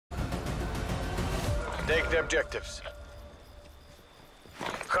Take the objectives.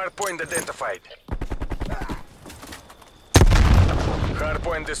 Hardpoint identified.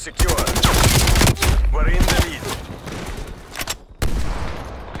 Hardpoint is secure. We're in the lead.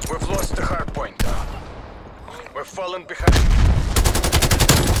 We've lost the hardpoint. We've fallen behind.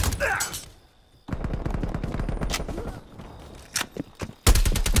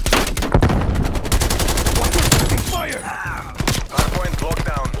 Fire! Hardpoint locked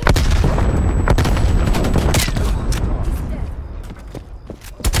down.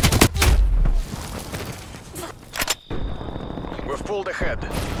 We've pulled ahead.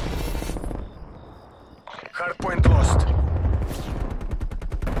 Hardpoint lost.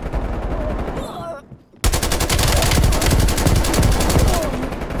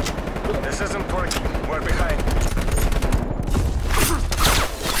 This isn't working. We're behind.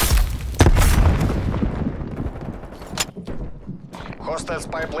 Hostile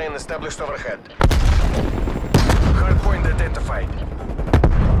spy plane established overhead. Hardpoint identified.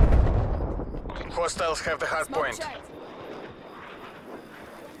 Hostiles have the hardpoint.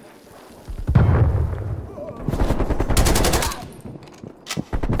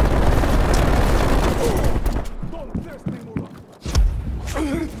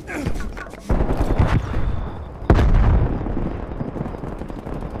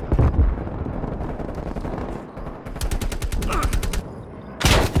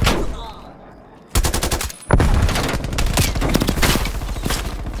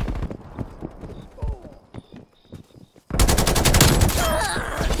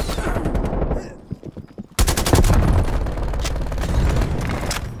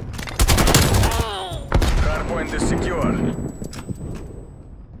 Hardpoint is secure.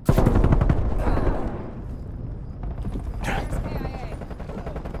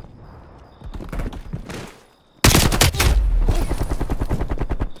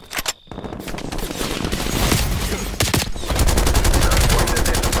 Hardpoint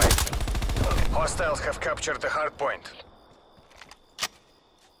identified. Hostiles have captured the hardpoint.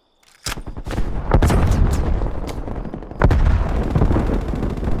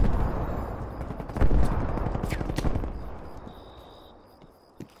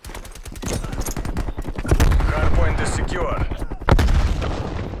 Hardpoint is secure.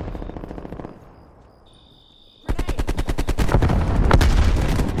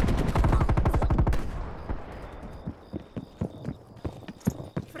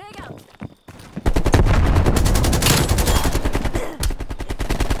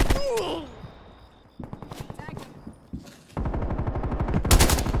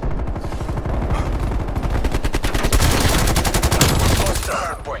 Lost the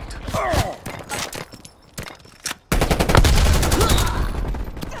hardpoint.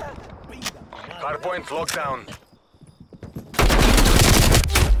 Hardpoint locked down.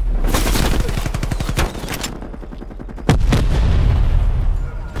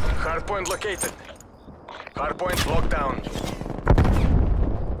 Hardpoint located. Hardpoint locked down.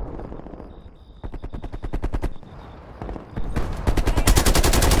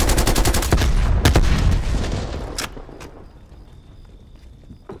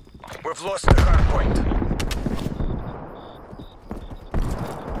 We've lost the hardpoint.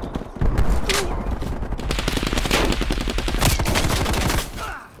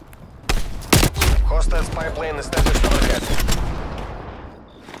 Hostile spy plane established overhead.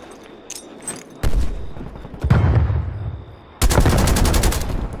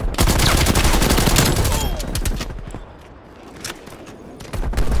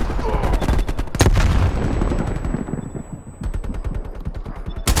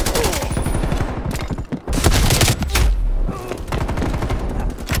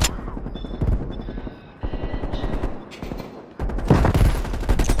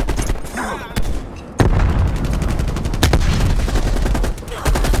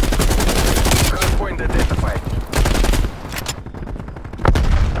 Hardpoint identified.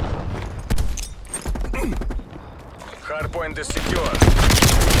 Hardpoint is secure.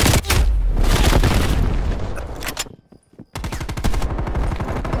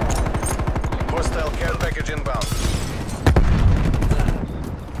 Hostile care package inbound.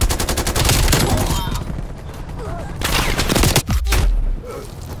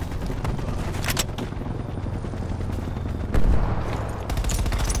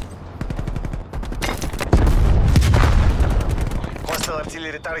 Hostile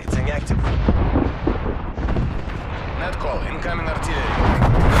artillery targeting active. Net call, incoming artillery.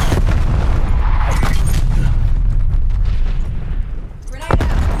 Grenade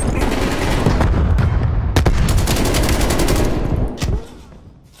out.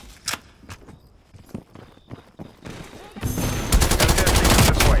 Contesting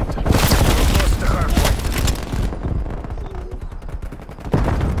the point. Lost the hardpoint.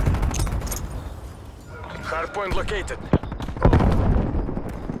 located.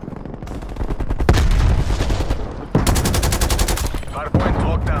 Hardpoint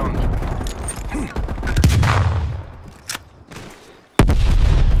locked down.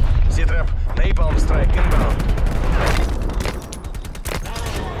 Z-trap, napalm strike inbound.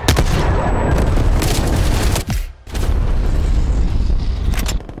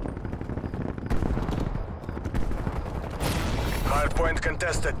 Hardpoint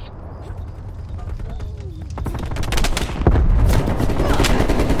contested.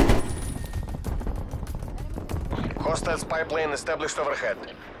 Hostile spy plane established overhead.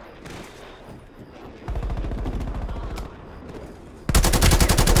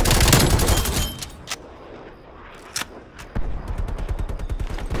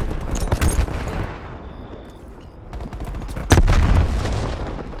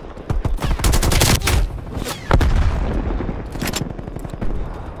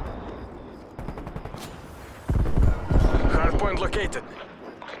 Hardpoint located.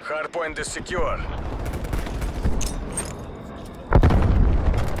 Hardpoint is secure.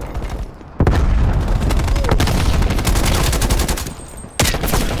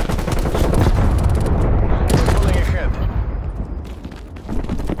 Pulling ahead.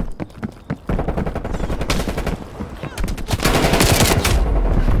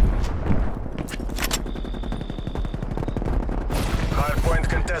 Hardpoint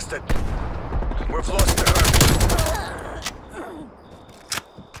contested. We've lost the hardpoint.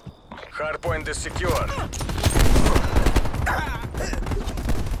 Hardpoint is secure.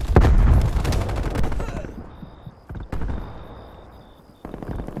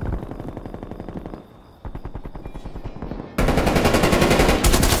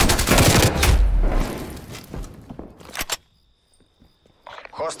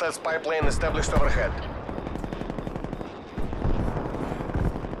 Hostile spy plane established overhead.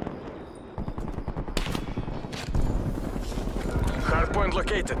 Hardpoint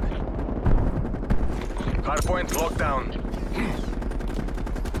located. Hardpoint locked down.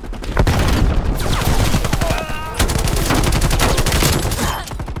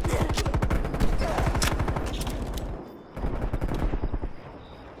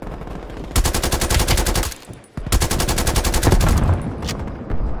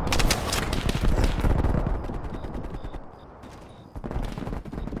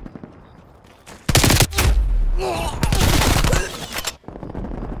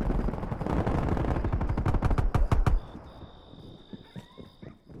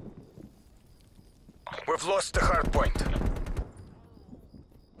 We've lost the hardpoint.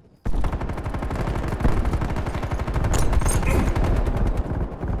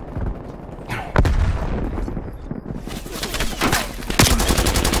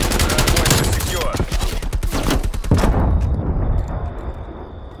 Hardpoint is secure.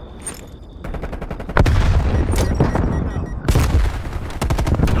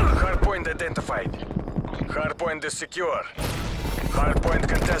 Hardpoint identified. Hardpoint is secure. Hardpoint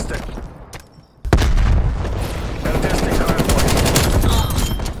contested. Contesting hardpoint.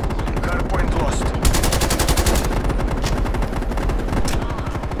 Hardpoint lost.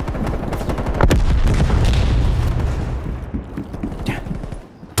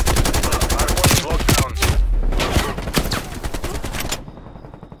 Hardpoint locked down.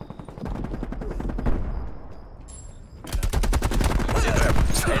 Z-trap.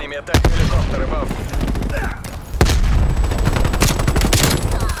 Enemy attack helicopter above.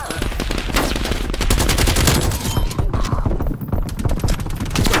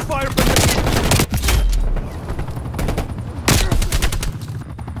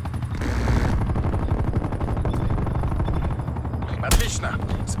 Отлично.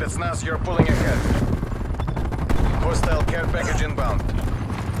 Спецназ, you're pulling ahead. Hostile care package inbound.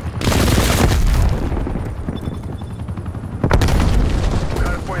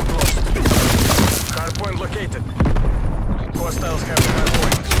 Hardpoint lost. Hardpoint located. Hostiles have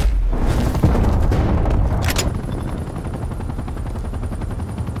hardpoint.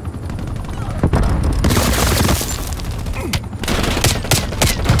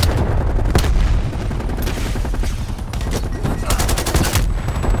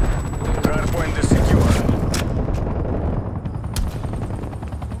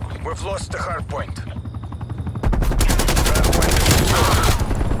 We've lost the hardpoint. Hardpoint is secure.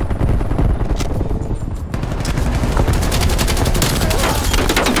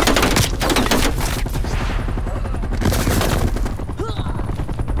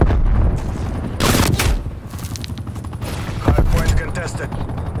 Hardpoint contested.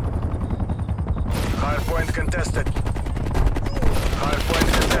 Hardpoint contested. Hardpoint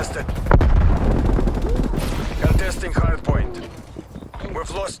contested. Contesting hardpoint.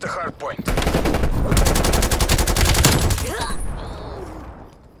 We've lost the hardpoint.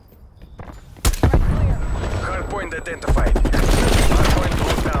 identified. Hardpoint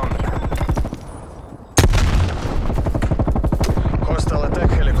locked down. Hostile attack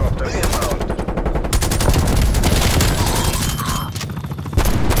helicopter inbound.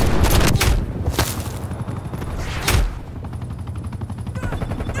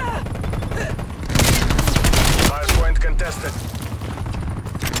 Hardpoint contested.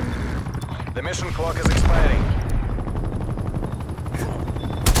 The mission clock is expiring.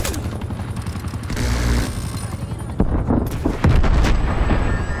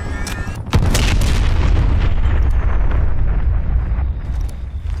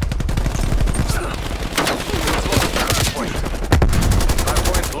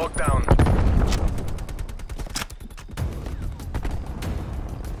 Hardpoint locked down.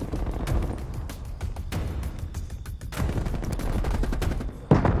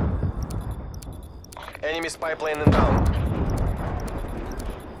 Enemy spy plane inbound.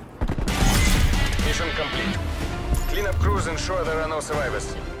 Mission complete. Cleanup crews ensure there are no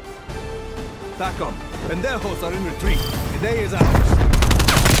survivors. TACOM, pendejos are in retreat. The day is ours.